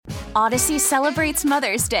Odyssey celebrates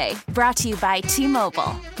Mother's Day, brought to you by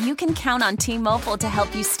T-Mobile. You can count on T-Mobile to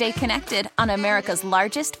help you stay connected on America's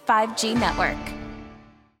largest 5G network.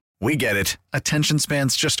 We get it. Attention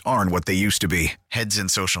spans just aren't what they used to be. Heads in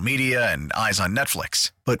social media and eyes on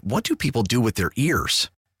Netflix. But what do people do with their ears?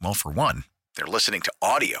 Well, for one, they're listening to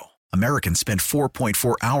audio. Americans spend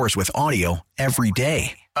 4.4 hours with audio every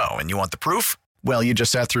day. Oh, and you want the proof? Well, you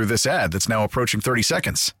just sat through this ad that's now approaching 30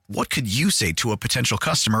 seconds. What could you say to a potential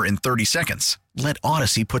customer in 30 seconds? Let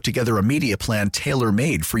Odyssey put together a media plan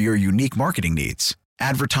tailor-made for your unique marketing needs.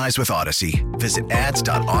 Advertise with Odyssey. Visit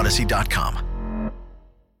ads.odyssey.com.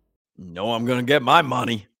 No, I'm going to get my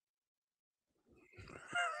money.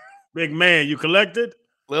 Big man, you collected?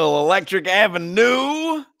 Little Electric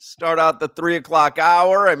Avenue. Start out the 3 o'clock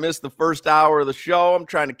hour. I missed the first hour of the show. I'm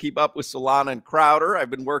trying to keep up with Solana and Crowder. I've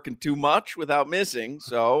been working too much without missing,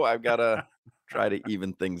 so I've got to try to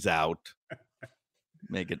even things out.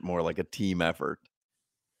 Make it more like a team effort.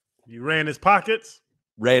 You ran his pockets?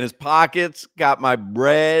 Ran his pockets, got my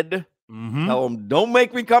bread. Mm-hmm. Tell him, don't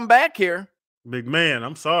make me come back here. Big man,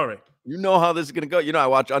 I'm sorry. You know how this is going to go. You know, I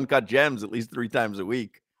watch Uncut Gems at least 3 times a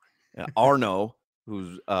week. Arno,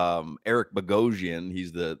 who's Eric Bogosian,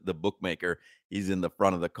 he's the bookmaker. He's in the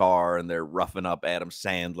front of the car, and they're roughing up Adam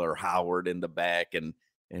Sandler, Howard in the back. And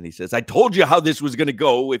he says, I told you how this was going to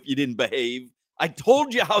go if you didn't behave. I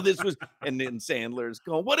told you how this was. And then Sandler's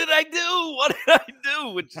going, what did I do? What did I do?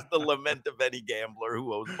 Which is the lament of any gambler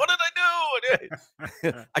who owes, what did I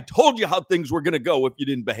do? I told you how things were going to go if you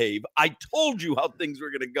didn't behave. I told you how things were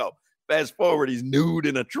going to go. Fast forward, he's nude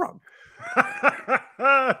in a trunk.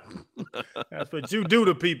 That's what you do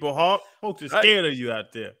to people, Hawk. Folks are scared of you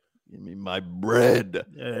out there. Give me my bread.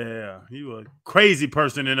 Yeah, you a crazy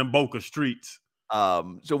person in them Boca streets.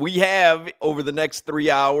 So we have, over the next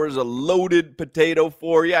 3 hours, a loaded potato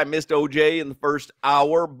for you. I missed OJ in the first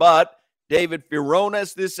hour, but David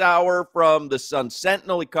Furones this hour from the Sun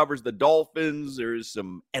Sentinel. He covers the Dolphins. There's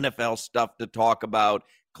some NFL stuff to talk about.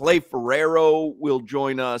 Clay Ferrero will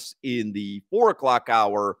join us in the 4 o'clock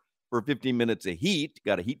hour for 15 minutes of Heat.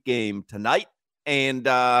 Got a Heat game tonight. And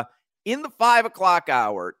in the 5 o'clock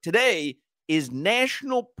hour, today is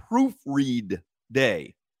National Proofread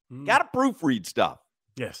Day. Got to proofread stuff.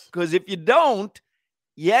 Yes. Because if you don't,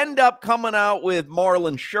 you end up coming out with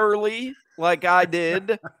Marlon Shirley, like I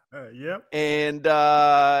did. Yep. And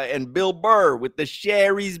Bill Burr with the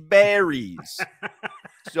Sherry's Berries.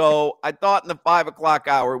 So I thought in the 5 o'clock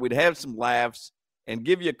hour we'd have some laughs and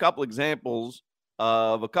give you a couple examples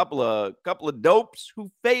of a couple of dopes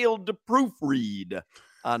who failed to proofread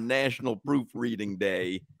on National Proofreading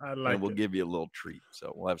Day. And we'll give you a little treat.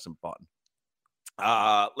 So we'll have some fun.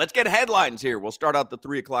 Let's get headlines here. We'll start out the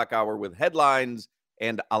 3 o'clock hour with headlines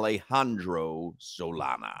and Alejandro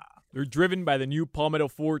Solana. They're driven by the new Palmetto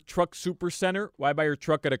Ford Truck Super Center. Why buy your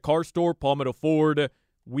truck at a car store? Palmetto Ford.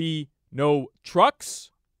 We know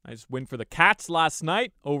trucks. Nice win for the Cats last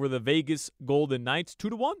night over the Vegas Golden Knights,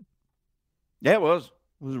 2-1. Yeah, it was.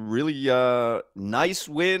 It was a really nice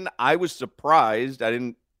win. I was surprised. I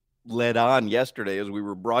didn't let on yesterday as we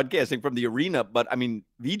were broadcasting from the arena, but I mean,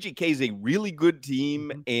 VGK is a really good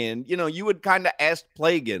team, and you know, you would kind of ask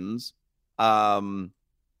Plagans, why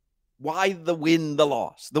the win, the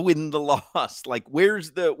loss, the win, the loss? Like,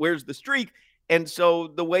 where's the streak? And so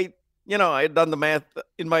the way, you know, I had done the math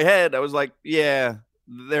in my head, I was like, yeah,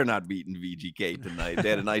 they're not beating VGK tonight.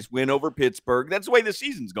 They had a nice win over Pittsburgh. That's the way the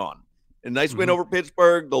season's gone. A nice win over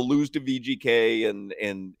Pittsburgh. They'll lose to VGK,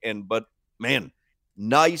 but man,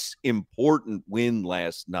 nice, important win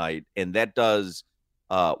last night, and that does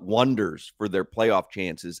wonders for their playoff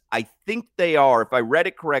chances. I think they are, if I read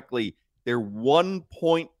it correctly, they're 1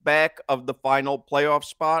 point back of the final playoff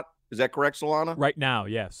spot. Is that correct, Solana? Right now,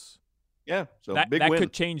 yes. Yeah, so that big win.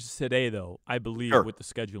 Could change today, though, I believe, with the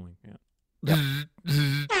scheduling. Yeah.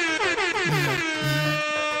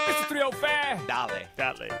 It's 305.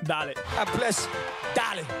 Dale. Plus,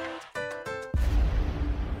 dale.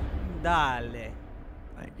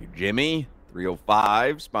 Thank you, Jimmy.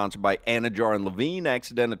 305, sponsored by Anajar and Levine,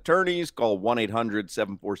 Accident Attorneys. Call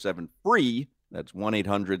 1-800-747-FREE. That's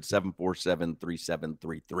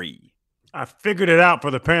 1-800-747-3733. I figured it out for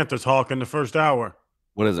the Panthers, Hawk, in the first hour.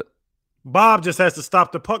 What is it? Bob just has to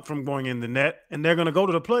stop the puck from going in the net, and they're going to go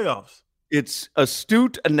to the playoffs. It's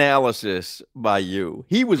astute analysis by you.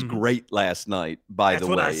 He was great last night, by the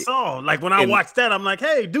way. That's what I saw. Like, when I watched that, I'm like,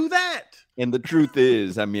 hey, do that. And the truth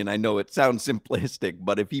is, I mean, I know it sounds simplistic,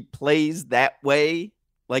 but if he plays that way,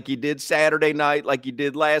 like he did Saturday night, like he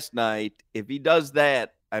did last night, if he does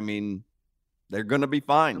that, I mean, they're going to be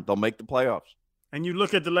fine. They'll make the playoffs. And you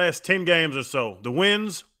look at the last 10 games or so, the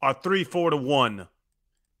wins are 3-4-1.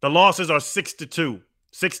 The losses are 6-2,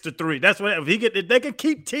 6-3. That's what if they can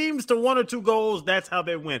keep teams to 1 or 2 goals. That's how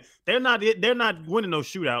they win. They're not winning those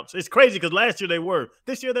shootouts. It's crazy because last year they were.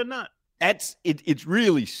 This year they're not. That's it. It's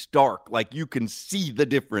really stark. Like you can see the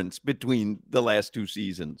difference between the last 2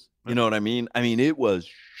 seasons. You know what I mean? I mean, it was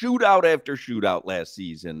shootout after shootout last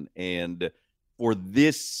season, and for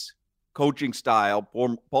this coaching style,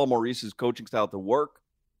 Paul Maurice's coaching style to work,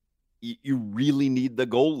 you really need the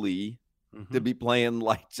goalie to be playing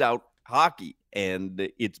lights out hockey,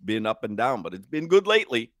 and it's been up and down, but it's been good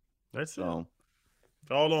lately. That's so.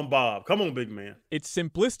 It's all on Bob. Come on, big man. It's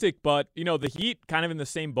simplistic, but, the Heat kind of in the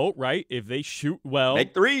same boat, right? If they shoot well.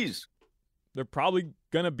 Make threes. They're probably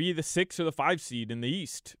going to be the 6 or the 5 seed in the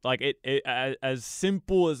East. Like, as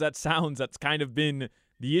simple as that sounds, that's kind of been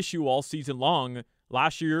the issue all season long.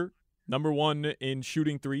 Last year, number 1 in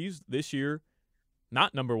shooting threes. This year,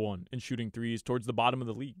 not number 1 in shooting threes, towards the bottom of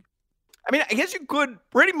the league. I mean, I guess you could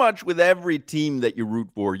pretty much with every team that you root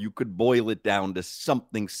for, you could boil it down to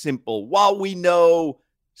something simple. While we know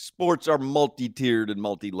sports are multi-tiered and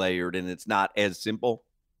multi-layered and it's not as simple,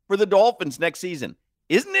 for the Dolphins next season,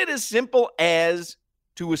 isn't it as simple as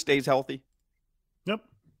Tua stays healthy? Yep.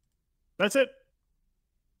 That's it.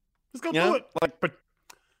 Let's go through it. Like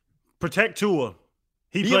protect Tua.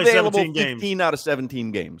 He plays 17 games. 15 out of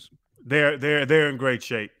 17 games. They're in great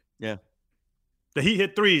shape. Yeah. The Heat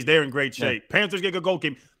hit threes. They're in great shape. Yeah. Panthers get a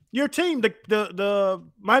goalkeeper. Your team, the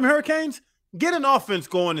Miami Hurricanes, get an offense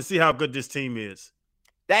going and see how good this team is.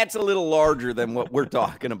 That's a little larger than what we're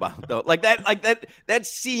talking about, though. That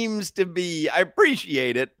seems to be. I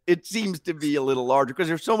appreciate it. It seems to be a little larger because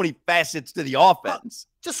there's so many facets to the offense.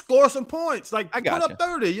 Just score some points. Like I put up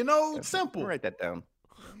 30. It's simple. I'll write that down.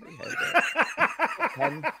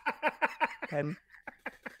 10.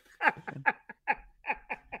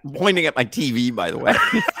 I'm pointing at my TV, by the way.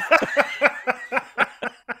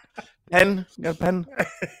 Pen? You got a pen?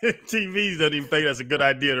 TVs don't even think that's a good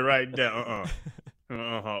idea to write down.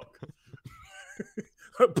 Hawk.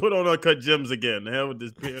 Put on Uncut Gems again. The hell with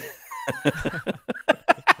this pen.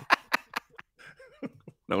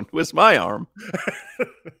 Don't twist my arm.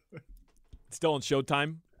 Still on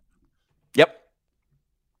Showtime? Yep.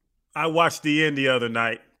 I watched the end the other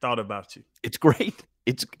night. Thought about you. It's great.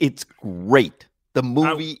 It's great. The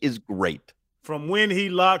movie is great. From when he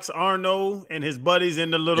locks Arno and his buddies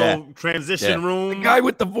in the little transition room. The guy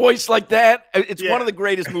with the voice like that. It's one of the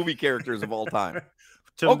greatest movie characters of all time.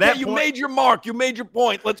 Okay, you made your mark. You made your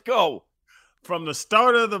point. Let's go. From the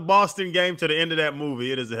start of the Boston game to the end of that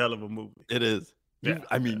movie, it is a hell of a movie. It is.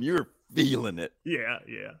 You're feeling it. Yeah.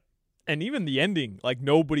 And even the ending, like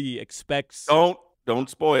nobody expects. Don't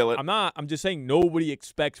spoil it. I'm just saying nobody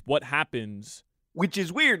expects what happens. Which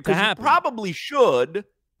is weird because you probably should,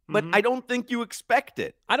 but I don't think you expect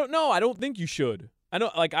it. I don't know. I don't think you should. I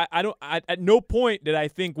don't at no point did I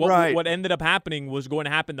think what ended up happening was going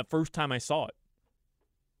to happen the first time I saw it.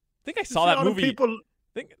 I think I saw that movie. People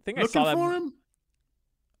think I saw that for him.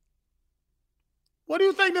 What do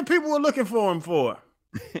you think the people were looking for him for?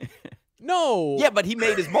 No. Yeah, but he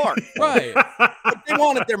made his mark. Right. But they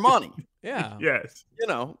wanted their money. Yeah. Yes.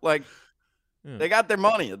 They got their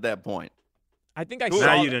money at that point. I think I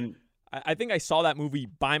saw that movie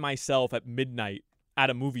by myself at midnight at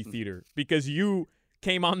a movie theater because you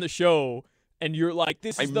came on the show and you're like,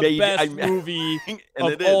 this is the best movie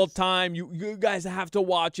of all time. You guys have to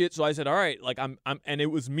watch it. So I said, all right, and it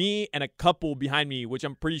was me and a couple behind me, which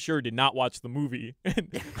I'm pretty sure did not watch the movie.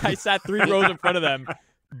 And I sat 3 rows in front of them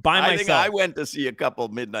by myself. I think I went to see a couple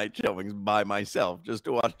midnight showings by myself just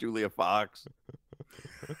to watch Julia Fox.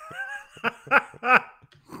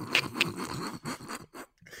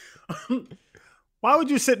 Why would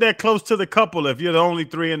you sit that close to the couple if you're the only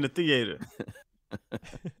 3 in the theater?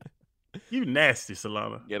 You nasty,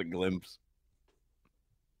 Solana. Get a glimpse.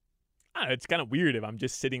 It's kind of weird if I'm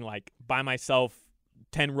just sitting by myself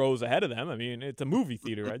 10 rows ahead of them. I mean, it's a movie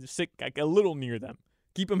theater. I just sit a little near them.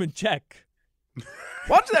 Keep them in check.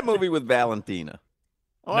 Watch that movie with Valentina.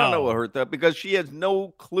 I don't know what hurt that because she has no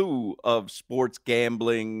clue of sports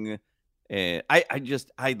gambling. And I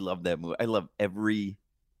love that movie. I love every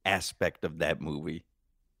aspect of that movie.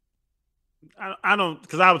 I don't,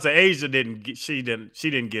 because I would say Asia didn't get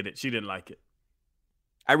it. She didn't like it.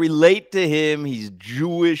 I relate to him. He's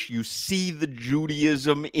Jewish. You see the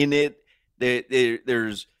Judaism in it.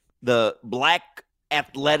 There's the black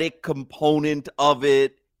athletic component of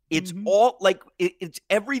it. It's all it's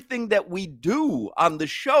everything that we do on the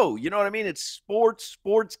show. You know what I mean? It's sports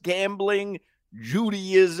gambling,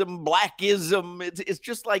 Judaism, blackism. It's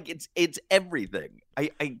just it's everything.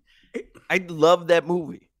 I love that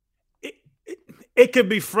movie. It could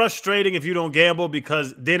be frustrating if you don't gamble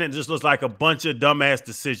because then it just looks like a bunch of dumbass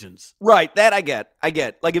decisions. Right, that I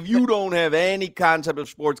get. Like if you don't have any concept of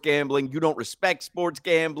sports gambling, you don't respect sports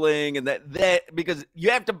gambling, and that because you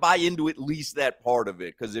have to buy into at least that part of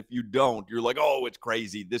it. Because if you don't, you're like, oh, it's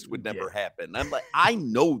crazy. This would never happen. I'm like, I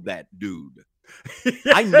know that dude. Yes.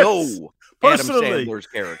 I know Adam Personally. Sandler's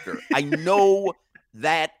character. I know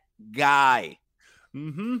that guy.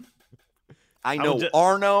 Mm-hmm. I know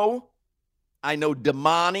Arno. I know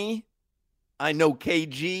Damani. I know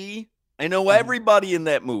KG. I know everybody in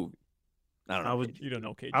that movie. I don't know. You don't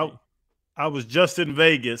know KG. I was just in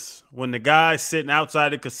Vegas when the guy sitting outside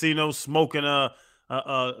the casino smoking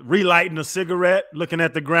relighting a cigarette, looking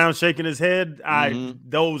at the ground, shaking his head.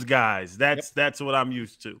 Those guys. That's what I'm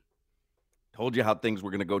used to. Told you how things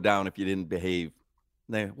were going to go down if you didn't behave.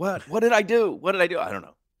 What did I do? What did I do? I don't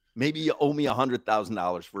know. Maybe you owe me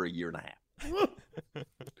 $100,000 for a year and a half.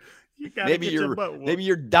 Maybe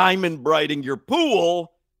you're diamond brighting your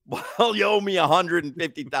pool while you owe me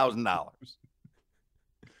 $150,000.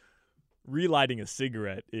 Relighting a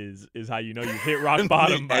cigarette is how you know you hit rock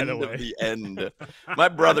bottom. By the way, the end. My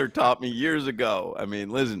brother taught me years ago. I mean,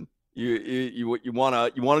 listen, you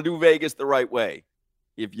wanna do Vegas the right way.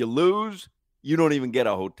 If you lose, you don't even get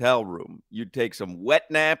a hotel room. You take some wet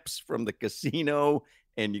naps from the casino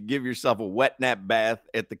and you give yourself a wet nap bath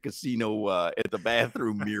at the casino at the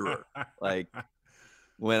bathroom mirror. Like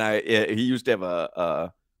he used to have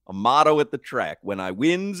a motto at the track: when I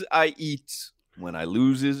wins, I eats. When I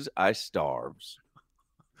loses, I starves.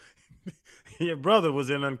 Your brother was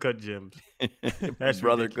in Uncut Gems. His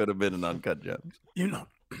brother could have been in Uncut Gems. You know,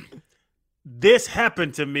 this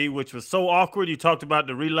happened to me, which was so awkward. You talked about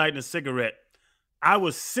the relighting a cigarette. I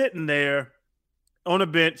was sitting there on a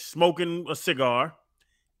bench smoking a cigar,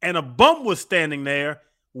 and a bum was standing there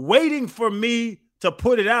waiting for me to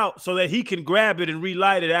put it out so that he can grab it and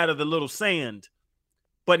relight it out of the little sand.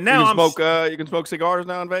 But now you can smoke cigars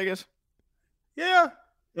now in Vegas? Yeah.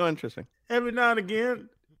 Oh, interesting. Every now and again.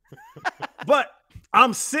 But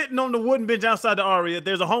I'm sitting on the wooden bench outside the Aria.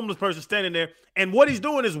 There's a homeless person standing there, and what he's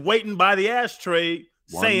doing is waiting by the ashtray.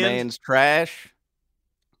 One man's trash,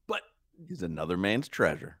 but he's another man's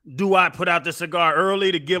treasure. Do I put out the cigar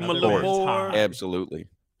early to give him a little more? Absolutely.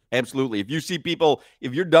 If you see people,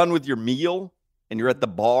 if you're done with your meal and you're at the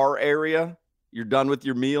bar area, you're done with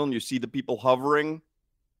your meal and you see the people hovering,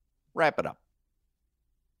 wrap it up.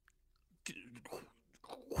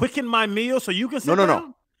 Quicken my meal so you can sit down?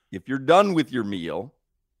 No. If you're done with your meal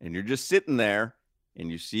and you're just sitting there and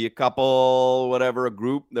you see a couple, a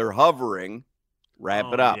group, they're hovering, wrap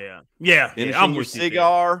it up. Yeah. Finishing your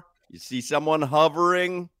cigar, you see someone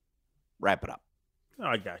hovering, wrap it up. Oh,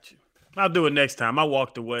 I got you. I'll do it next time. I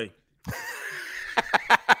walked away.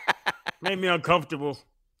 Made me uncomfortable.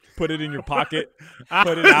 Put it in your pocket.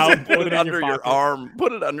 Put it out. Put it under your arm.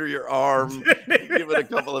 Put it under your arm. Give it a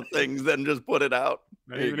couple of things, then just put it out.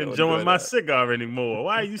 Not even enjoying my cigar anymore.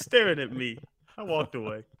 Why are you staring at me? I walked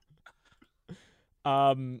away.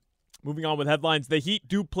 Moving on with headlines. The Heat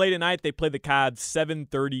do play tonight. They play the Cavs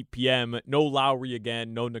 7:30 p.m. No Lowry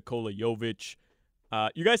again. No Nikola Jovic.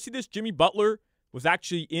 You guys see this? Jimmy Butler was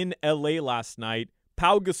actually in L.A. last night.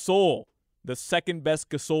 Pau Gasol, the second best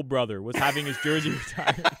Gasol brother, was having his jersey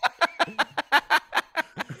retired.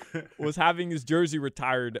 Was having his jersey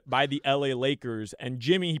retired by the L.A. Lakers. And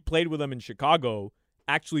Jimmy, he played with them in Chicago,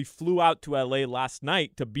 actually flew out to L.A. last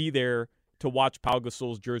night to be there to watch Pau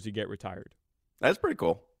Gasol's jersey get retired. That's pretty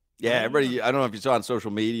cool. Yeah, everybody, I don't know if you saw on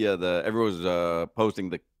social media, everyone was posting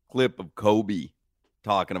the clip of Kobe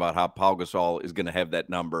talking about how Pau Gasol is going to have that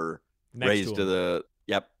number raised to the,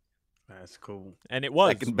 yep. That's cool. And it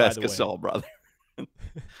was. Second best Gasol brother.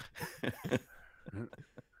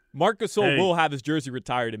 Marc Gasol will have his jersey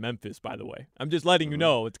retired in Memphis, by the way. I'm just letting you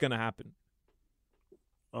know it's going to happen.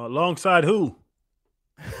 Alongside who?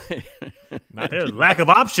 There's lack of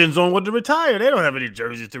options on what to retire. They don't have any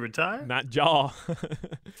jerseys to retire. Not Ja.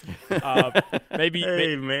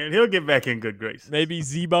 Man, he'll get back in good grace. Maybe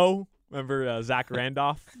Zebo. Remember Zach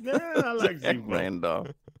Randolph? Yeah, I like Zach Randolph.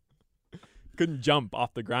 Couldn't jump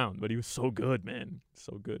off the ground, but he was so good, man.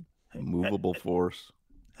 So good. Movable force.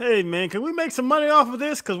 Hey, man, can we make some money off of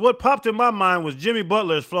this? Because what popped in my mind was Jimmy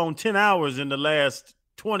Butler has flown 10 hours in the last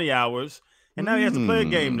 20 hours, and now he has to play a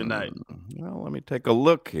game tonight. Well, let me take a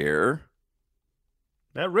look here.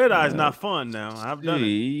 That red eye's not fun now. I've done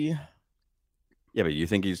it. Yeah, but you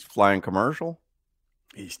think he's flying commercial?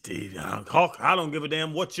 He's Steve. Hawk, I don't give a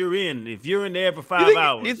damn what you're in. If you're in there for 5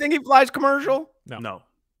 hours. Do you think he flies commercial? No.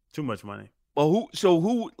 Too much money. Well,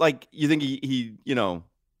 who like, you think he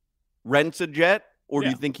rents a jet? Or do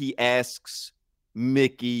you think he asks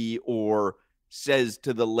Mickey or says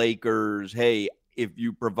to the Lakers, hey, if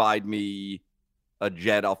you provide me a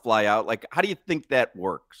jet, I'll fly out? Like, how do you think that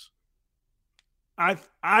works? I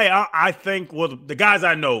think, well, the guys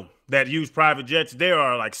I know that use private jets, there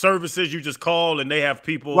are like services you just call and they have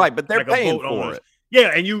people. Right, but they're like paying for it.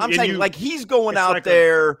 Yeah, I'm saying, like, he's going out like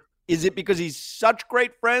there. Is it because he's such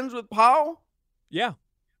great friends with Powell? Yeah.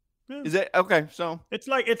 Is it okay? So it's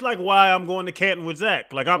like why I'm going to Canton with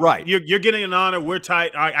Zach. Like, right, you're getting an honor. We're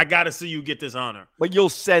tight. I got to see you get this honor. But you'll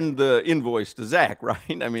send the invoice to Zach, right?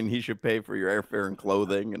 I mean, he should pay for your airfare and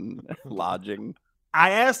clothing and lodging.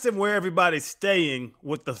 I asked him where everybody's staying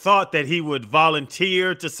with the thought that he would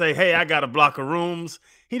volunteer to say, "Hey, I got a block of rooms."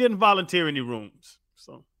 He didn't volunteer any rooms.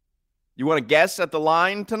 So, you want to guess at the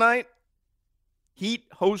line tonight? Heat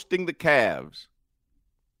hosting the Cavs.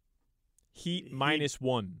 Heat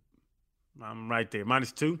 -1. I'm right there.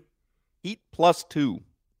 -2. Heat +2.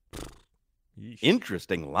 Yeesh.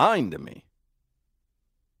 Interesting line to me.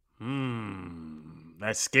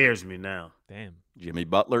 That scares me now. Damn. Jimmy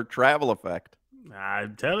Butler travel effect.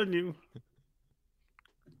 I'm telling you.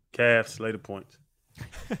 Cavs, lay the points.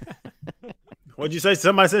 What'd you say?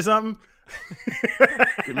 Somebody say something?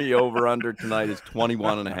 Jimmy over-under tonight is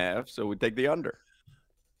 21.5, so we take the under.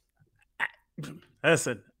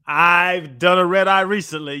 Listen, I've done a red eye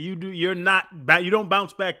recently. You don't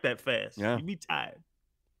bounce back that fast. Yeah. You be tired.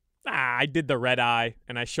 I did the red eye,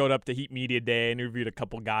 and I showed up to Heat Media Day, interviewed a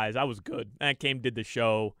couple guys. I was good. And I did the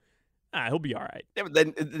show. He'll be all right. Yeah, but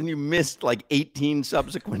then you missed like 18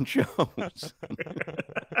 subsequent shows.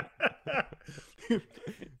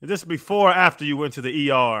 This before or after you went to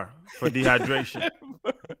the ER for dehydration?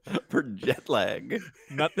 For jet lag.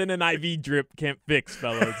 Nothing an IV drip can't fix,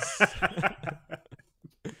 fellas.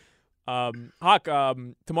 Hawk,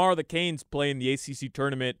 tomorrow the Canes play in the ACC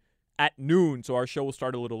tournament at noon, so our show will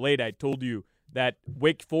start a little late. I told you that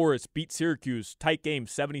Wake Forest beat Syracuse, tight game,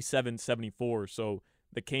 77-74, so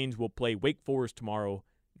the Canes will play Wake Forest tomorrow,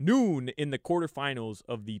 noon, in the quarterfinals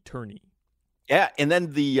of the tourney. Yeah, and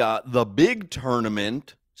then the big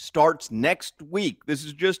tournament starts next week. This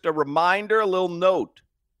is just a reminder, a little note.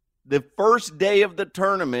 The first day of the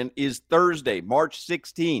tournament is Thursday, March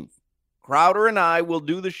 16th. Crowder and I will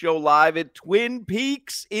do the show live at Twin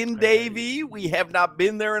Peaks in Davie. We have not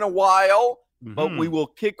been there in a while, but we will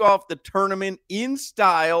kick off the tournament in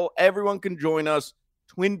style. Everyone can join us.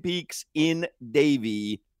 Twin Peaks in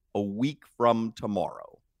Davie a week from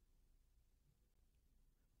tomorrow.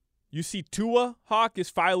 You see Tua, Hawk, is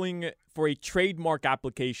filing for a trademark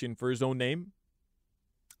application for his own name.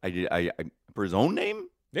 I for his own name?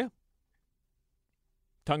 Yeah.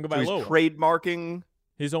 Tagovailoa. So he's trademarking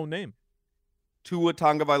his own name. Tua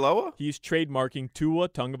Tagovailoa? He's trademarking Tua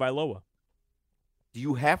Tagovailoa. Do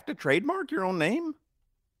you have to trademark your own name?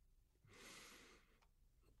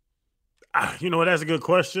 You know, that's a good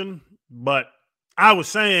question. But I was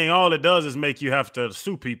saying all it does is make you have to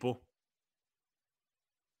sue people.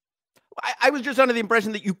 I was just under the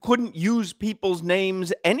impression that you couldn't use people's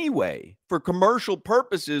names anyway for commercial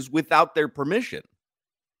purposes without their permission.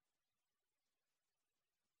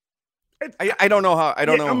 I don't know how. I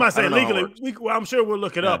don't know. I'm not saying legally. I'm sure we'll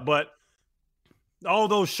look it Yeah. up. But all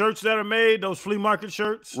those shirts that are made, those flea market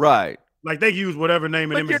shirts, Right. like they can use whatever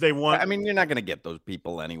name and image they want. I mean, you're not going to get those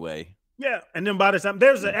people anyway. Yeah, and then by the time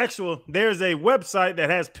there's a website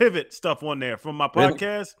that has pivot stuff on there from my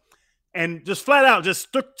podcast, and just flat out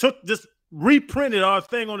just reprinted our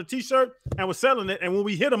thing on a T-shirt and was selling it. And when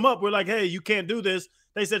we hit them up, we're like, "Hey, you can't do this."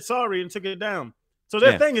 They said sorry and took it down. So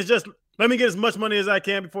their thing is just let me get as much money as I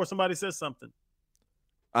can before somebody says something.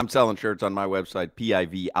 I'm selling shirts on my website,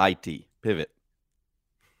 PIVIT, Pivot.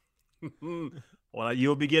 Well,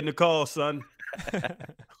 you'll be getting a call, son.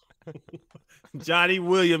 Johnny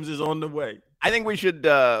Williams is on the way. I think we should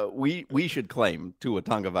we should claim Tua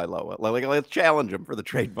Tagovailoa. Like, let's challenge him for the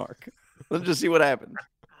trademark. Let's just see what happens.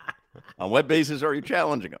 On what basis are you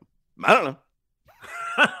challenging him? I don't know.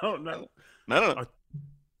 I don't know. I don't know.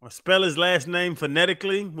 Or spell his last name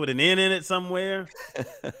phonetically with an N in it somewhere.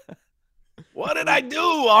 What did I do,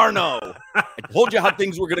 Arno? I told you how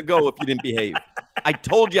things were going to go if you didn't behave. I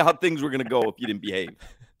told you how things were going to go if you didn't behave.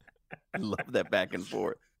 I love that back and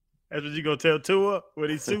forth. That's what you going to tell Tua when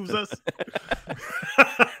he sues us?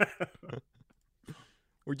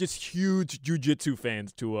 We're just huge jiu-jitsu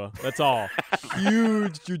fans, Tua. That's all.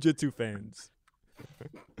 Huge jiu-jitsu fans.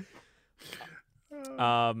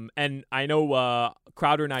 And I know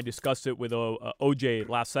Crowder and I discussed it with OJ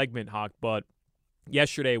last segment, Hawk, but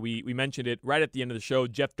yesterday we mentioned it right at the end of the show.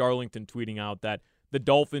 Jeff Darlington tweeting out that the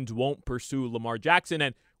Dolphins won't pursue Lamar Jackson,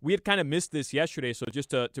 and we had kind of missed this yesterday, so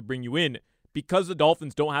just to bring you in, because the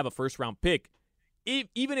Dolphins don't have a first-round pick,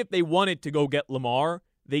 even if they wanted to go get Lamar,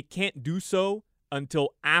 they can't do so until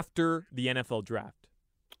after the NFL draft.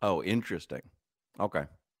 Oh, interesting. Okay.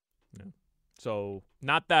 Yeah. So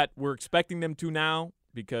not that we're expecting them to now,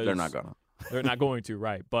 because They're not gonna. They're not going to,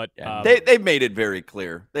 right? But they've made it very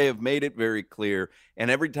clear. They have made it very clear. And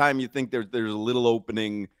every time you think there's a little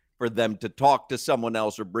opening for them to talk to someone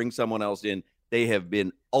else or bring someone else in, they have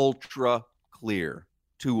been ultra clear.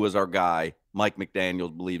 Tua's our guy. Mike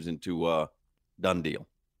McDaniels believes in Tua. Done deal.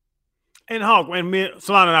 And Hawk, and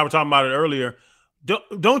Solana and I were talking about it earlier.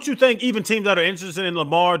 Don't you think even teams that are interested in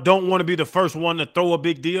Lamar don't want to be the first one to throw a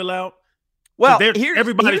big deal out? Well,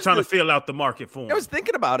 everybody's trying to fill out the market for him. I was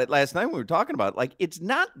thinking about it last night when we were talking about it. Like, it's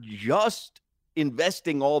not just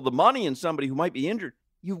investing all the money in somebody who might be injured.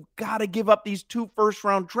 You've got to give up these 2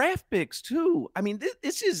 first-round draft picks, too. I mean,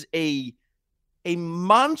 this is a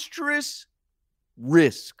monstrous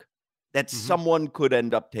risk that someone could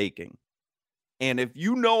end up taking. And if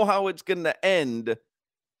you know how it's going to end,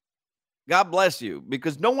 God bless you,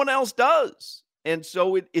 because no one else does. And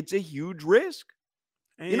so it's a huge risk.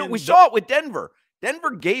 And we saw it with Denver.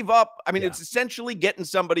 Denver gave up. I mean, it's essentially getting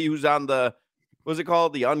somebody who's on the, what's it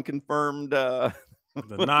called? The unconfirmed. The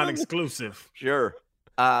non-exclusive. Sure.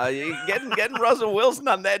 Getting Russell Wilson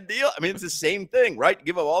on that deal. I mean, it's the same thing, right?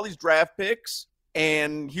 Give up all these draft picks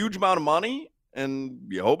and huge amount of money, and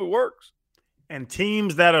you hope it works. And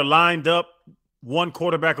teams that are lined up one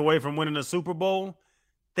quarterback away from winning a Super Bowl,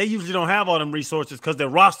 they usually don't have all them resources because their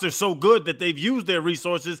roster's so good that they've used their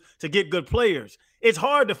resources to get good players. It's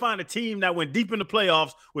hard to find a team that went deep in the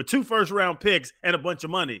playoffs with 2 first-round picks and a bunch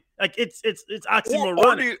of money. Like, it's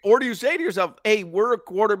oxymoronic. Or do you say to yourself, hey, we're a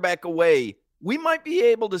quarterback away. We might be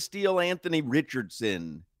able to steal Anthony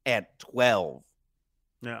Richardson at 12.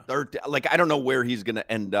 Yeah. 13. Like, I don't know where he's going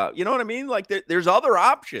to end up. You know what I mean? Like, there's other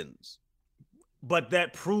options. But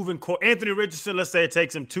that proven Anthony Richardson, let's say it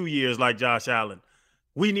takes him 2 years like Josh Allen.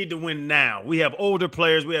 We need to win now. We have older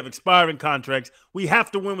players. We have expiring contracts. We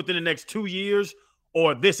have to win within the next 2 years,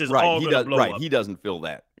 or this is all going to blow up. He doesn't feel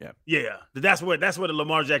that. Yeah. That's what the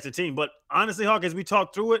Lamar Jackson team. But honestly, Hawk, as we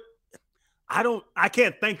talk through it, I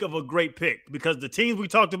can't think of a great pick because the teams we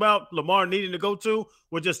talked about Lamar needing to go to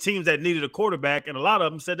were just teams that needed a quarterback, and a lot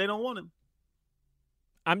of them said they don't want him.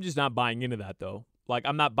 I'm just not buying into that, though. Like,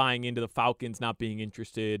 I'm not buying into the Falcons not being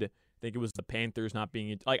interested. I think it was the Panthers not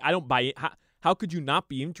being – like, I don't buy it. How could you not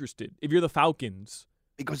be interested if you're the Falcons?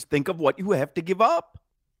 Because think of what you have to give up.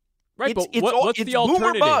 Right, but what's the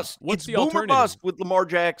alternative? What's the alternative? Boomer bust with Lamar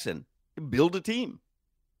Jackson. Build a team.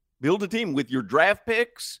 Build a team with your draft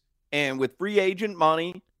picks and with free agent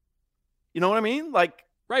money. You know what I mean? Like,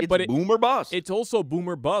 right, but boomer bust. It's also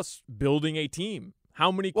boomer bust building a team.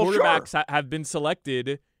 How many quarterbacks have been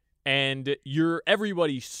selected and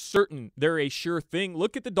everybody's certain they're a sure thing?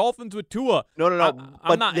 Look at the Dolphins with Tua. No.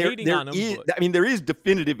 I'm not hating on him. I mean, there is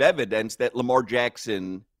definitive evidence that Lamar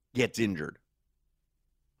Jackson gets injured.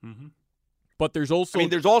 Mm-hmm. But there's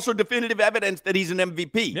also definitive evidence that he's an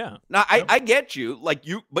MVP. Yeah. Now, I get you,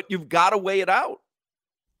 but you've got to weigh it out.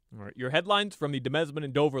 All right. Your headlines from the Demesman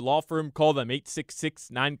and Dover Law Firm. Call them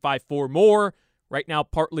 866-954-MORE. Right now,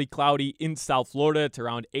 partly cloudy in South Florida. It's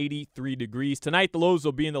around 83 degrees. Tonight, the lows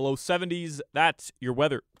will be in the low 70s. That's your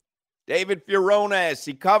weather. David Furones,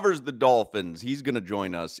 he covers the Dolphins. He's going to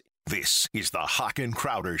join us. This is the Hawk and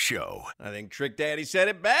Crowder Show. I think Trick Daddy said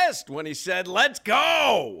it best when he said, let's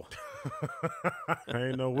go. I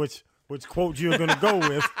didn't know which quote you were going to go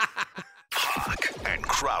with. Hawk and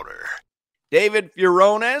Crowder. David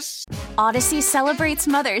Furones. Odyssey celebrates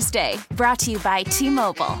Mother's Day, brought to you by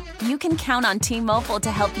T-Mobile. You can count on T-Mobile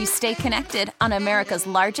to help you stay connected on America's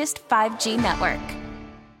largest 5G network.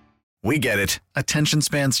 We get it. Attention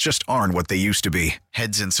spans just aren't what they used to be.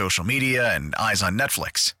 Heads in social media and eyes on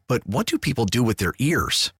Netflix. But what do people do with their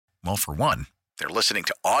ears? Well, for one, they're listening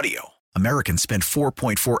to audio. Americans spend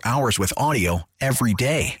 4.4 hours with audio every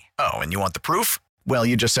day. Oh, and you want the proof? Well,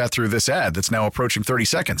 you just sat through this ad that's now approaching 30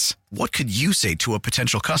 seconds. What could you say to a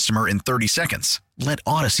potential customer in 30 seconds? Let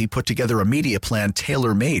Odyssey put together a media plan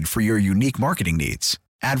tailor-made for your unique marketing needs.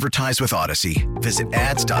 Advertise with Odyssey. Visit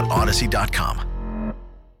ads.odyssey.com.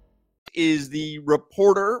 Is the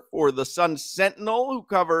reporter for the Sun Sentinel who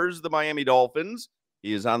covers the Miami Dolphins.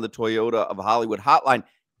 He is on the Toyota of Hollywood hotline.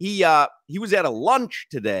 He was at a lunch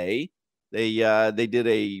today. They did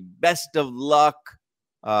a best of luck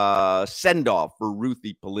send-off for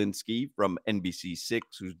Ruthie Polinsky from NBC6,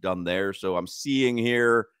 who's done there. So I'm seeing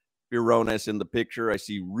here Furones in the picture. I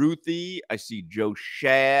see Ruthie. I see Joe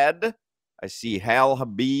Shad. I see Hal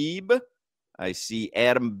Habib. I see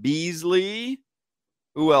Adam Beasley.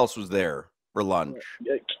 Who else was there for lunch?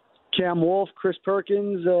 Cam Wolf, Chris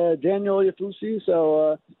Perkins, Daniel Iafusi.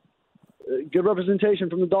 So good representation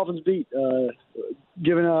from the Dolphins beat,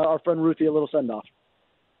 giving our friend Ruthie a little send-off.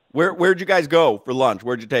 Where'd you guys go for lunch?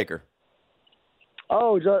 Where'd you take her?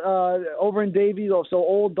 Oh, over in Davie, so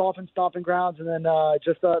old Dolphin stomping grounds, and then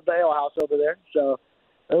just the ale house over there. So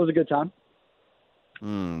it was a good time.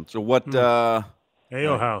 So what?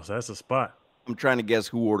 Ale house, that's a spot. I'm trying to guess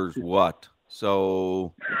who orders what.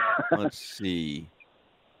 So let's see.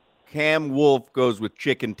 Cam Wolf goes with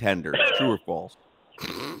chicken tenders. True or false?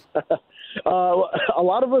 A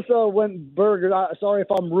lot of us went burgers. Sorry if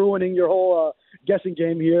I'm ruining your whole guessing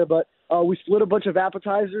game here, but we split a bunch of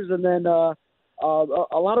appetizers and then a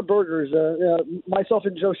lot of burgers. Myself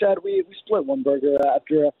and Joe Shad, we split one burger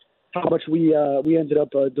after how much we ended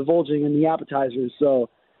up divulging in the appetizers. So,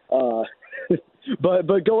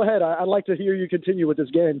 but go ahead. I'd like to hear you continue with this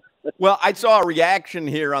game. Well, I saw a reaction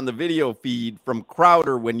here on the video feed from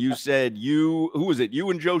Crowder when you said who was it? You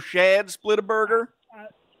and Joe Shad split a burger?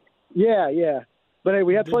 Yeah. But hey,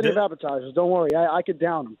 we had plenty of appetizers. Don't worry. I could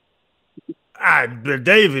down them.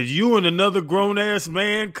 David, you and another grown-ass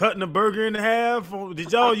man cutting a burger in half?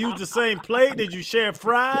 Did y'all use the same plate? Did you share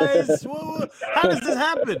fries? How does this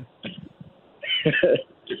happen?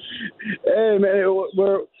 Hey, man,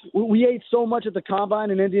 we ate so much at the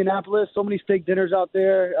Combine in Indianapolis, so many steak dinners out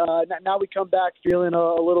there. Now we come back feeling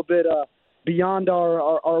a little bit beyond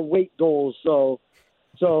our weight goals. So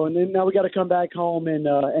and then now we got to come back home and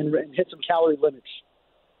hit some calorie limits.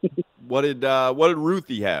 What did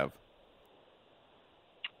Ruthie have?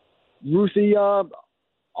 Ruthie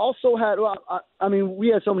also had. Well, I mean, we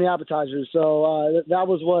had so many appetizers, so that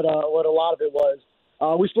was what a lot of it was.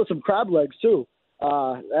 We split some crab legs too,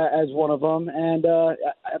 as one of them, and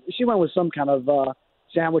she went with some kind of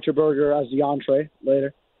sandwich or burger as the entree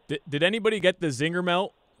later. Did anybody get the zinger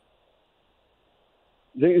melt?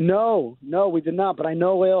 No, we did not. But I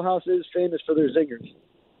know Ale House is famous for their zingers.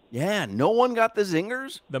 Yeah, no one got the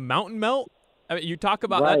zingers? The mountain melt? I mean, you talk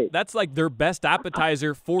about right. That's like their best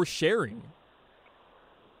appetizer for sharing.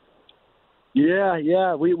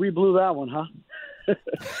 Yeah, we blew that one, huh?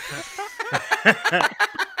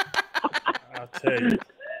 I'll tell you.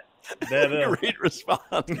 Great response.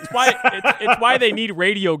 It's why they need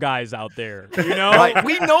radio guys out there. You know, right?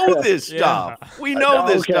 We know this stuff. Yeah. We know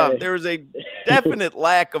this Okay. stuff. There is a definite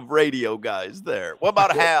lack of radio guys there. What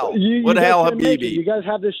about Hal? You What did guys Hal can make it. Habibi? You guys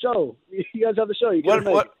have the show. You gotta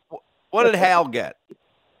make it. What did Hal get?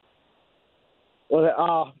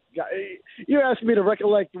 Well, you're asking me to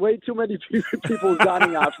recollect way too many people's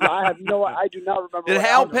dining options. I do not remember. Did what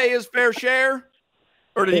Hal I pay his fair share,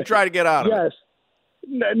 or did he try to get out of it? Yes.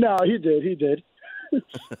 No, he did.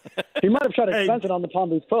 He might have tried to expense it on the Palm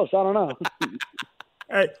Beach Post. I don't know.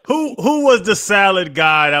 Hey, who was the salad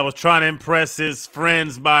guy that was trying to impress his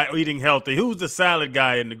friends by eating healthy? Who's the salad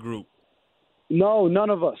guy in the group? No, none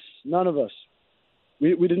of us.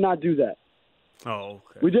 We did not do that. Oh,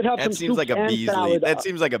 okay. We did have some That seems soup like a and Beasley. salad. That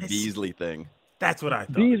seems like a Beasley thing. That's what I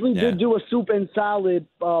thought. Beasley Yeah. did do a soup and salad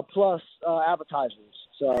plus appetizers.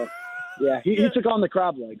 So, yeah, he took on the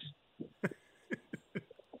crab legs.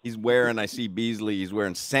 He's wearing. I see Beasley. He's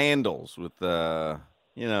wearing sandals with you're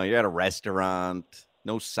at a restaurant,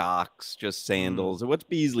 no socks, just sandals. What's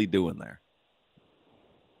Beasley doing there?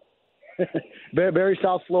 Very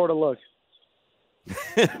South Florida look.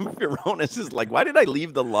 Furones is like, why did I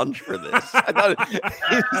leave the lunch for this? I thought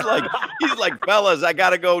he's like, fellas, I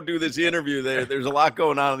got to go do this interview. There's a lot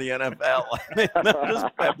going on in the NFL. I'm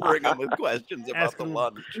just peppering him with questions about the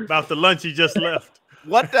lunch. About the lunch he just left.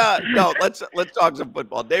 What? No, let's talk some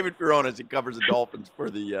football. David Furones, he covers the Dolphins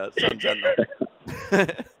for the Sun Sentinel.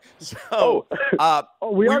 So,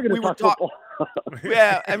 we are going to talk football.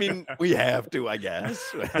 Yeah, I mean, we have to, I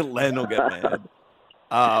guess. Len will get mad.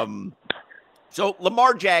 So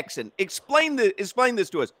Lamar Jackson, explain this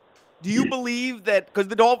to us. Do you believe that, because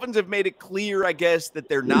the Dolphins have made it clear, I guess, that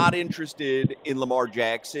they're not interested in Lamar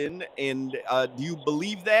Jackson, and do you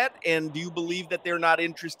believe that? And do you believe that they're not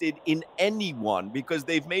interested in anyone? Because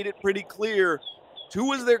they've made it pretty clear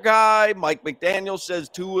Tua's their guy. Mike McDaniel says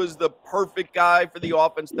Tua's the perfect guy for the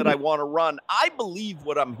offense that I want to run. I believe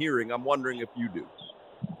what I'm hearing. I'm wondering if you do.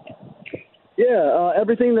 Yeah,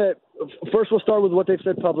 everything that – first we'll start with what they've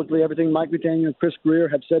said publicly. Everything Mike McDaniel and Chris Greer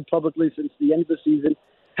have said publicly since the end of the season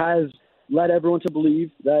has led everyone to believe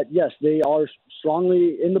that, yes, they are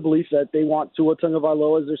strongly in the belief that they want Tua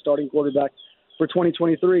Tagovailoa as their starting quarterback for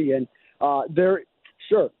 2023. And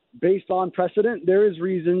based on precedent, there is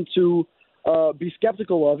reason to be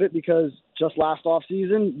skeptical of it because just last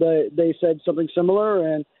offseason they said something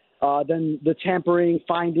similar, and then the tampering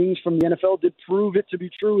findings from the NFL did prove it to be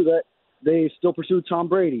true that they still pursued Tom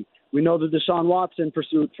Brady. We know the Deshaun Watson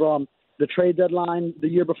pursuit from the trade deadline the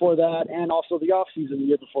year before that and also the offseason the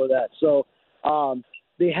year before that. So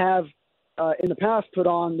they have in the past put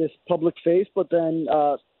on this public face, but then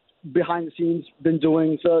behind the scenes been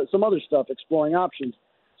doing some other stuff, exploring options.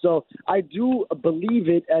 So I do believe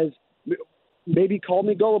it as maybe call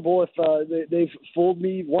me gullible if they've fooled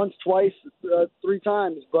me once, twice, 3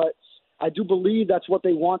 times, but I do believe that's what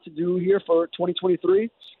they want to do here for 2023.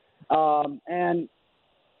 And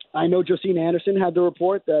I know Josina Anderson had the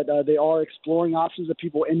report that they are exploring options that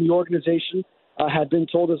people in the organization had been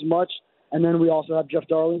told as much. And then we also have Jeff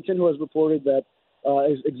Darlington, who has reported that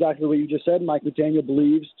is exactly what you just said. Mike McDaniel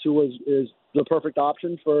believes Tua is the perfect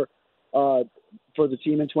option for the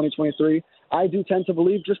team in 2023. I do tend to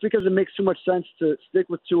believe, just because it makes too much sense to stick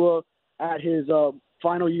with Tua at his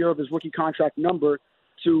final year of his rookie contract number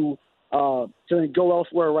to go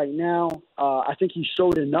elsewhere right now. I think he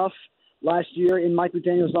showed enough last year in Mike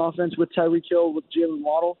McDaniel's offense with Tyreek Hill, with Jalen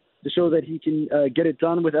Waddle, to show that he can get it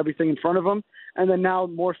done with everything in front of him. And then now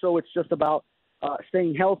more so it's just about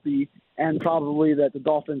staying healthy, and probably that the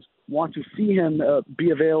Dolphins want to see him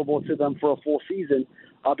be available to them for a full season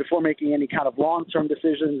before making any kind of long-term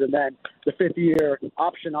decisions. And then the 5th-year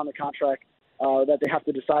option on the contract that they have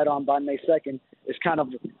to decide on by May 2nd is kind of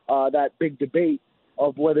that big debate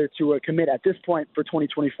of whether to commit at this point for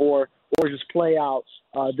 2024 or just play out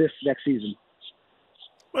this next season.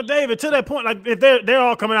 Well, David, to that point, like if they're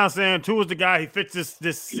all coming out saying Tua's the guy, he fits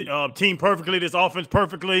this team perfectly, this offense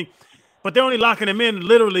perfectly, but they're only locking him in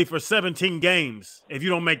literally for 17 games if you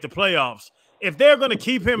don't make the playoffs. If they're going to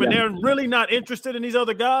keep him and they're really not interested in these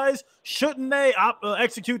other guys, shouldn't they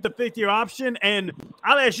execute the 5th-year option? And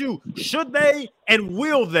I'll ask you, should they and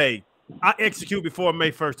will they execute before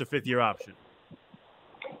May 1st the 5th-year option?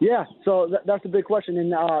 Yeah, so that's a big question.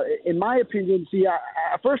 And in my opinion,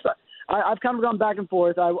 at first I've kind of gone back and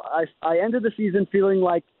forth. I ended the season feeling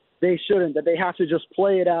like they shouldn't, that they have to just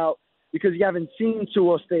play it out because you haven't seen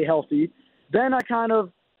Tua stay healthy. Then I kind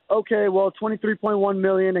of, okay, well, $23.1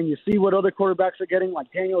 million, and you see what other quarterbacks are getting,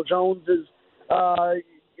 like Daniel Jones is going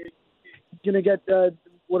to get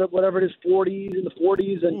whatever it is, 40s in the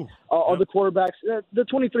 40s, and other quarterbacks. The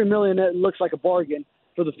 $23 million, it looks like a bargain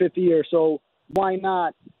for the 5th year, so why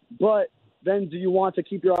not? But then do you want to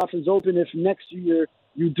keep your options open if next year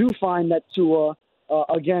you do find that Tua,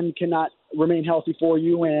 again, cannot remain healthy for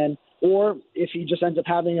you, or if he just ends up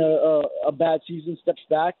having a bad season, steps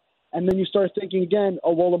back, and then you start thinking again,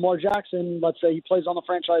 oh, well, Lamar Jackson, let's say he plays on the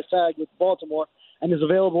franchise tag with Baltimore and is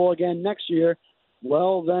available again next year,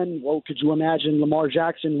 well, could you imagine Lamar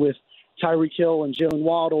Jackson with Tyreek Hill and Jalen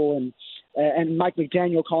Waddle and Mike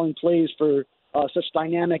McDaniel calling plays for such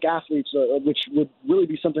dynamic athletes, which would really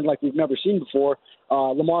be something like we've never seen before.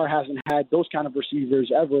 Lamar hasn't had those kind of receivers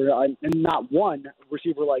ever, and not one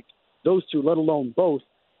receiver like those two, let alone both.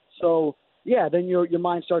 So, yeah, then your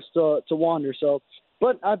mind starts to wander. So,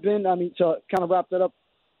 but to kind of wrap that up,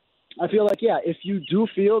 I feel like, yeah, if you do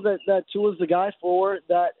feel that Tua's the guy for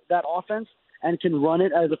that offense and can run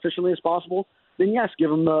it as efficiently as possible, then yes,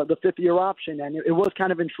 give him the 5th-year option. And it was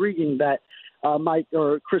kind of intriguing that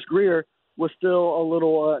Chris Greer was still a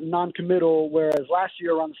little non-committal, whereas last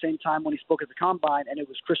year around the same time when he spoke at the Combine, and it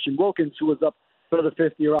was Christian Wilkins who was up for the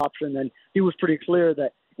 5th-year option, and he was pretty clear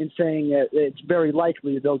that in saying it's very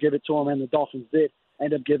likely they'll give it to him, and the Dolphins did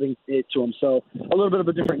end up giving it to him. So a little bit of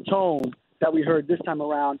a different tone that we heard this time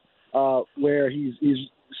around, where he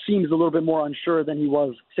seems a little bit more unsure than he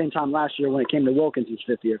was same time last year when it came to Wilkins'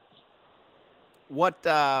 5th year.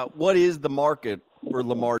 What is the market for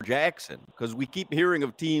Lamar Jackson? Because we keep hearing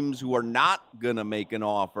of teams who are not going to make an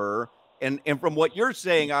offer. And from what you're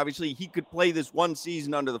saying, obviously, he could play this one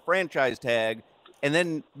season under the franchise tag and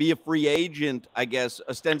then be a free agent, I guess,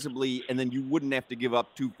 ostensibly, and then you wouldn't have to give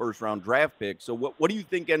up 2 first-round draft picks. So what do you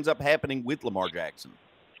think ends up happening with Lamar Jackson?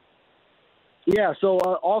 Yeah, so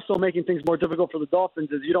also making things more difficult for the Dolphins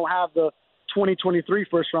is you don't have the 2023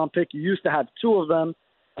 first-round pick. You used to have 2 of them,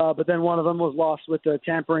 but then one of them was lost with the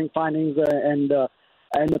tampering findings and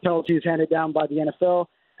the penalties handed down by the NFL.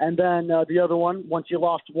 And then the other one, once you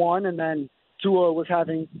lost one, and then Tua was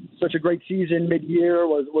having such a great season mid-year,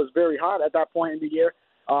 was very hot at that point in the year,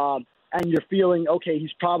 and you're feeling, okay,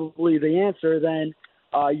 he's probably the answer, then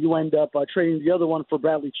you end up trading the other one for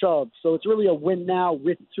Bradley Chubb. So it's really a win now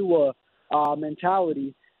with Tua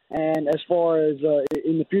mentality. And as far as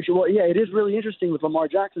in the future, well, yeah, it is really interesting with Lamar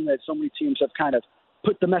Jackson that so many teams have kind of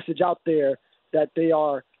put the message out there that they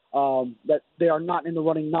are not in the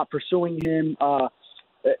running, not pursuing him.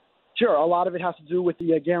 Sure, a lot of it has to do with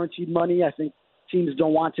the guaranteed money. I think teams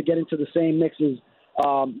don't want to get into the same mix as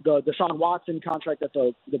the Deshaun Watson contract that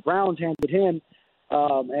the Browns handed him.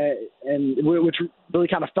 and which really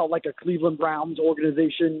kind of felt like a Cleveland Browns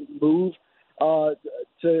organization move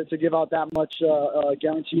to give out that much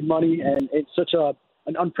guaranteed money, and it's such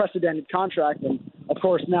an unprecedented contract. And of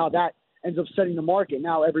course, now that ends up setting the market.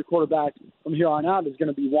 Now every quarterback from here on out is going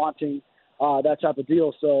to be wanting that type of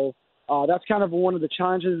deal. So that's kind of one of the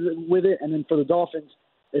challenges with it. And then for the Dolphins,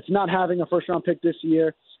 it's not having a first-round pick this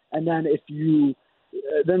year. And then if you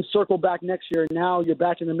then circle back next year, now you're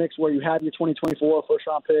back in the mix where you have your 2024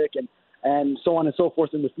 first-round pick and so on and so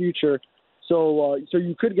forth in the future. So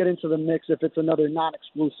you could get into the mix if it's another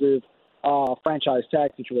non-exclusive franchise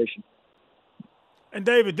tag situation. And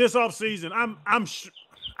David, this offseason,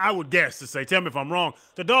 I would guess to say, tell me if I'm wrong,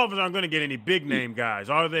 the Dolphins aren't going to get any big name guys.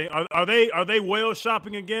 Are they whale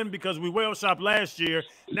shopping again? Because we whale shopped last year.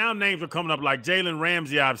 Now names are coming up like Jalen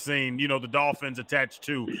Ramsey. I've seen, the Dolphins attached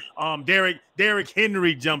to. Derrick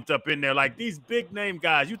Henry jumped up in there. Like these big name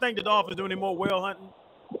guys. You think the Dolphins do any more whale hunting?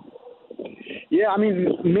 Yeah, I mean,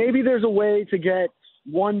 maybe there's a way to get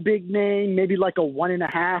one big name, maybe like a 1.5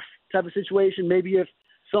 type of situation. Maybe if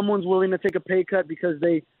someone's willing to take a pay cut because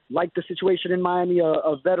they like the situation in Miami,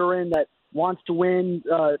 a veteran that wants to win,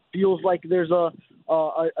 feels like there's a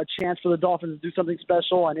chance for the Dolphins to do something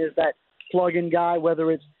special and is that plug-in guy, whether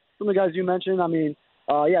it's some of the guys you mentioned. I mean,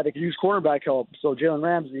 they could use cornerback help. So Jalen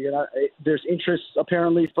Ramsey, there's interest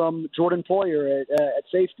apparently from Jordan Poyer at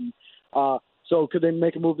safety. So could they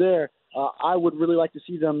make a move there? I would really like to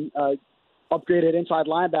see them upgrade at inside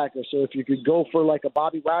linebacker. So if you could go for like a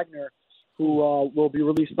Bobby Wagner, who will be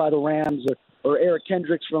released by the Rams, or Eric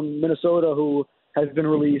Kendricks from Minnesota, who has been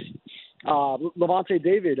released. Levante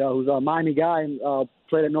David, who's a Miami guy,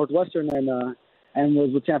 played at Northwestern and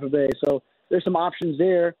was with Tampa Bay. So there's some options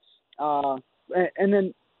there. And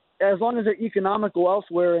then as long as they're economical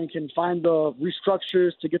elsewhere and can find the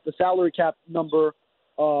restructures to get the salary cap number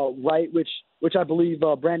right, which I believe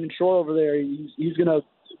Brandon Shore over there, he's going to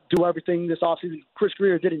do everything this offseason. Chris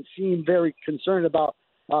Greer didn't seem very concerned about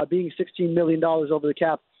being $16 million over the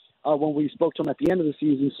cap when we spoke to him at the end of the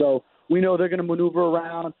season. So we know they're going to maneuver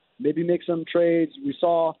around, maybe make some trades. We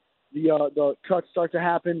saw the cuts start to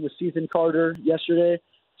happen with Ethan Carter yesterday.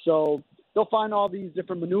 So they'll find all these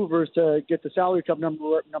different maneuvers to get the salary cap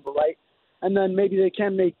number right. And then maybe they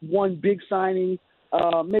can make one big signing,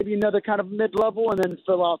 maybe another kind of mid-level, and then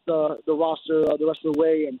fill out the roster the rest of the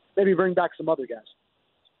way and maybe bring back some other guys.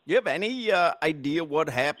 You have any idea what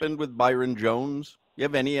happened with Byron Jones? You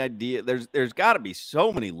have any idea? There's got to be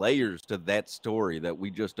so many layers to that story that we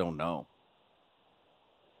just don't know.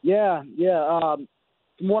 Yeah.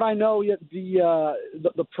 From what I know,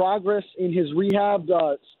 the progress in his rehab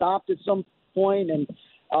stopped at some point, and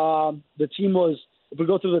the team was, if we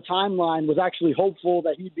go through the timeline, was actually hopeful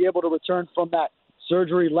that he'd be able to return from that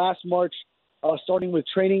surgery last March, starting with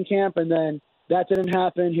training camp, and then that didn't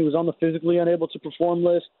happen. He was on the physically unable to perform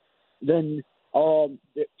list. Then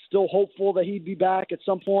still hopeful that he'd be back at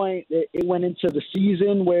some point. It went into the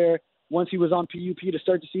season where once he was on PUP to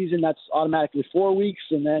start the season, that's automatically 4 weeks.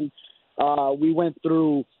 And then we went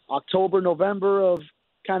through October, November of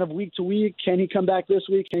kind of week to week. Can he come back this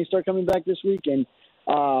week? Can he start coming back this week? And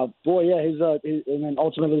and then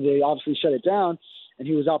ultimately they obviously shut it down and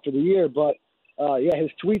he was out for the year. But his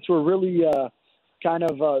tweets were really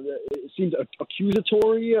it seemed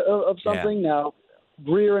accusatory of something. Yeah. Now,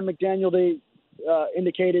 Greer and McDaniel, they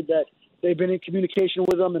indicated that they've been in communication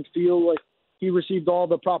with him and feel like he received all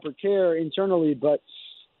the proper care internally. But,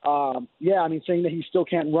 saying that he still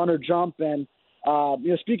can't run or jump. And,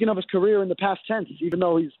 speaking of his career in the past tense, even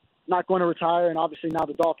though he's not going to retire, and obviously now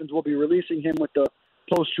the Dolphins will be releasing him with the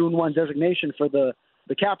post-June 1 designation for the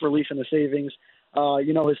cap relief and the savings,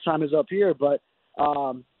 his time is up here. But,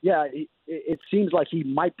 it seems like he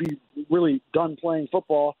might be really done playing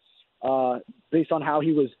football based on how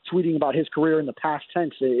he was tweeting about his career in the past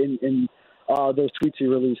tense in those tweets he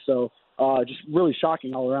released. So just really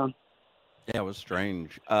shocking all around. Yeah, it was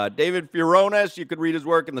strange. David Furones, you could read his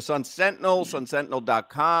work in the Sun Sentinel,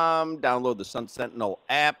 sunsentinel.com. Download the Sun Sentinel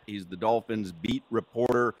app. He's the Dolphins beat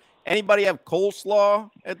reporter. Anybody have coleslaw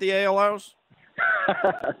at the Ale House?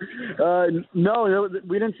 No,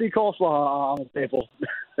 we didn't see coleslaw on the table.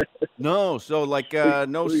 No, so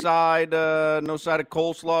no side of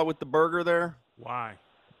coleslaw with the burger there? Why?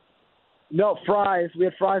 No, fries. We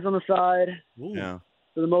had fries on the side. Ooh. Yeah.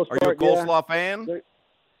 For the most part. Are you a coleslaw fan?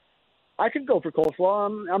 I could go for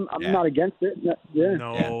coleslaw. I'm not against it. Yeah.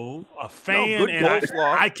 No, a fan good and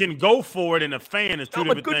coleslaw. I can go for it, and a fan is two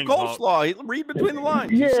different things. Good coleslaw. Read between the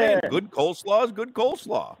lines. Yeah. He's saying good coleslaw is good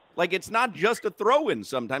coleslaw. Like, it's not just a throw-in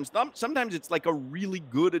sometimes. Sometimes it's like a really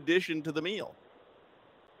good addition to the meal.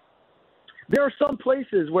 there are some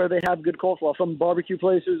places where they have good coleslaw, some barbecue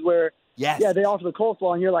places where, Yes. yeah, they offer the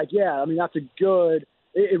coleslaw, and you're like, yeah, I mean, that's a good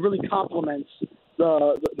 – it really complements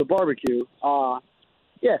the barbecue.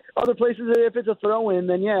 Yeah, other places, if it's a throw-in,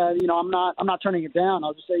 then, yeah, you know, I'm not turning it down.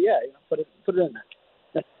 I'll just say, yeah, you know, put it in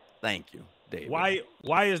there. Thank you, David.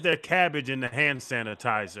 Why is there cabbage in the hand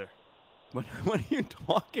sanitizer? What are you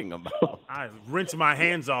talking about? I rinse my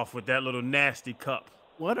hands off with that little nasty cup.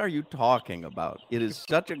 What are you talking about? It is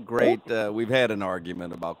such a great we've had an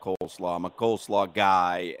argument about coleslaw. I'm a coleslaw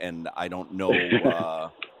guy, and I don't know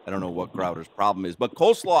what Crowder's problem is. But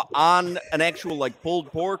coleslaw on an actual like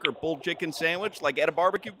pulled pork or pulled chicken sandwich, like at a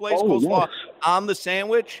barbecue place, coleslaw on the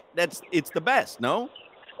sandwich, it's the best, no?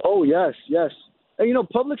 Oh, yes. And, you know,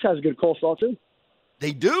 Publix has good coleslaw, too.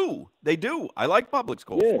 They do. I like Publix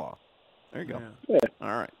coleslaw. Yeah. There you go. Yeah. All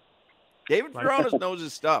right. David Furones knows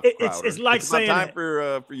his stuff. It's like it's saying time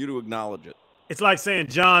for you to acknowledge it. It's like saying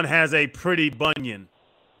John has a pretty bunion.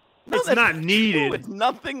 No, it's not needed. True. It's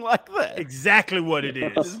nothing like that. Exactly what it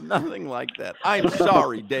is. It's nothing like that. I'm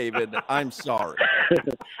sorry, David. I'm sorry.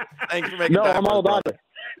 Thanks for making time. I'm all about it.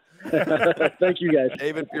 Thank you, guys.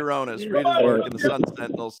 David Furones, read his work in the Sun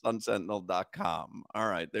Sentinel, sunsentinel.com. All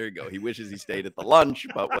right, there you go. He wishes he stayed at the lunch,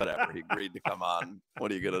 but whatever. He agreed to come on.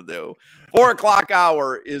 What are you going to do? 4 o'clock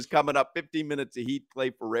hour is coming up. 15 minutes of heat.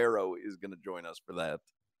 Clay Ferrero is going to join us for that.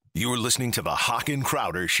 You're listening to the Hawk and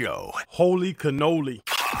Crowder Show. Holy cannoli.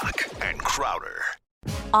 Hawk and Crowder.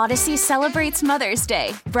 Odyssey celebrates Mother's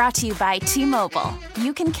Day, brought to you by T-Mobile.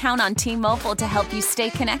 You can count on T-Mobile to help you stay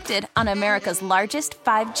connected on America's largest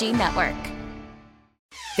 5G network.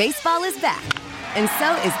 Baseball is back, and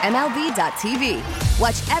so is MLB.tv.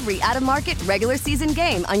 Watch every out-of-market regular season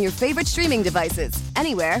game on your favorite streaming devices,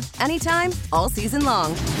 anywhere, anytime, all season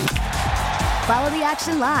long. Follow the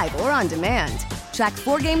action live or on demand. Track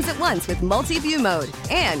 4 games at once with multi-view mode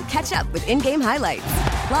and catch up with in-game highlights.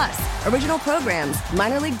 Plus, original programs,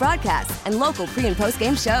 minor league broadcasts, and local pre- and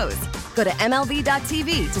post-game shows. Go to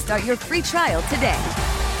MLB.tv to start your free trial today.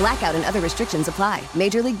 Blackout and other restrictions apply.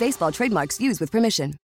 Major League Baseball trademarks used with permission.